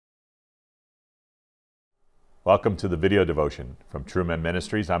Welcome to the video devotion from TMM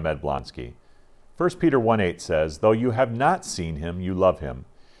Ministries. I'm Blonski. 1 Peter 1:8 says, "Though you have not seen him, you love him.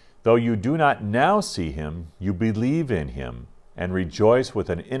 Though you do not now see him, you believe in him and rejoice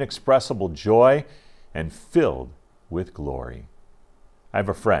with an inexpressible joy and filled with glory." I have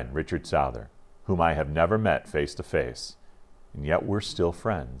a friend, Richard Souther, whom I have never met face to face, and yet we're still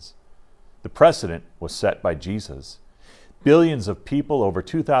friends. The precedent was set by Jesus. Billions of people over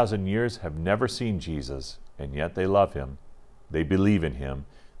 2,000 years have never seen Jesus, and yet they love him. They believe in him.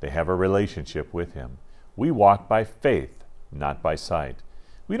 They have a relationship with him. We walk by faith, not by sight.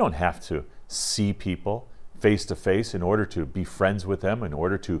 We don't have to see people face to face in order to be friends with them, in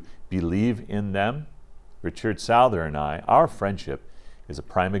order to believe in them. Richard Souther and I, our friendship is a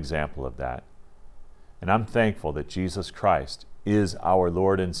prime example of that. And I'm thankful that Jesus Christ is our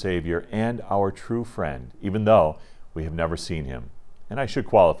Lord and Savior and our true friend, even though we have never seen him. And I should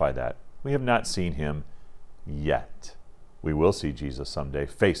qualify that. We have not seen him yet. We will see Jesus someday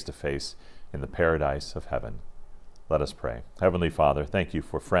face to face in the paradise of heaven. Let us pray. Heavenly Father, thank you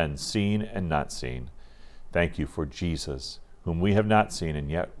for friends seen and not seen. Thank you for Jesus, whom we have not seen and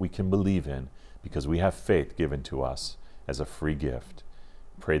yet we can believe in because we have faith given to us as a free gift.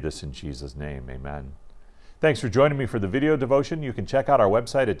 Pray this in Jesus' name. Amen. Thanks for joining me for the video devotion. You can check out our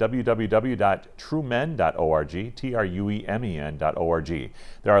website at www.truemen.org, truemen.org.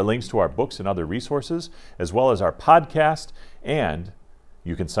 There are links to our books and other resources, as well as our podcast, and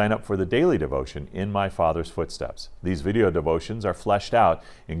you can sign up for the daily devotion, In My Father's Footsteps. These video devotions are fleshed out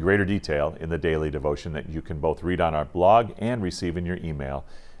in greater detail in the daily devotion that you can both read on our blog and receive in your email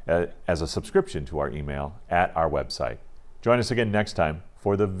as a subscription to our email at our website. Join us again next time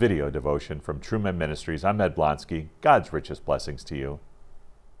for the video devotion from TMM Ministries. I'm Blonski. God's richest blessings to you.